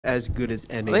as good as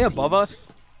NA. Are they above us?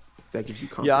 That gives you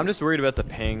confidence. Yeah, I'm just worried about the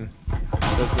ping.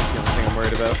 That's the only thing I'm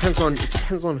worried about. Depends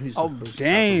on who's. Oh the host.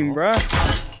 dang, bruh.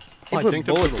 I They put think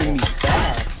they're for bullets the in me wall.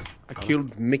 bad. I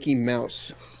killed Mickey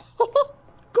Mouse.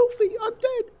 Goofy, I'm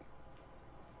dead.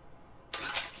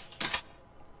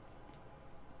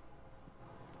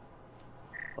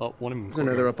 Oh, one of them. There's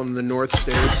another up on the north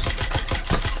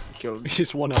stairs. Killed.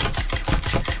 He's one up.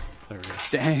 There we go.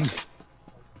 Dang.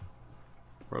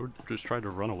 Bro just tried to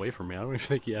run away from me. I don't even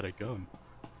think he had a gun.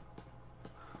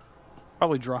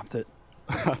 Probably dropped it.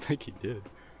 I think he did.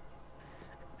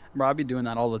 Bro, I be doing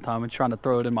that all the time. I'm trying to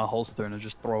throw it in my holster and I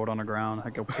just throw it on the ground. I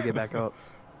go pick it back up.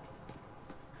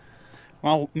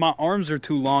 Well, my arms are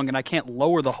too long and I can't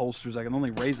lower the holsters. I can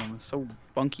only raise them. It's so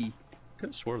funky. I could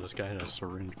have swore this guy had a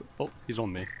syringe. But... Oh, he's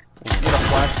on me. What a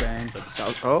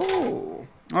flashbang. Oh.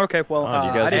 Okay, well, Oh, do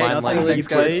you I guys did mind nothing. letting me Thanks,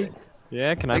 play? guys.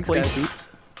 Yeah, can Thanks, I play guys.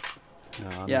 too? No,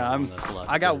 I'm Yeah, not I'm- one that's allowed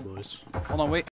I to got- play, boys. Hold on, wait.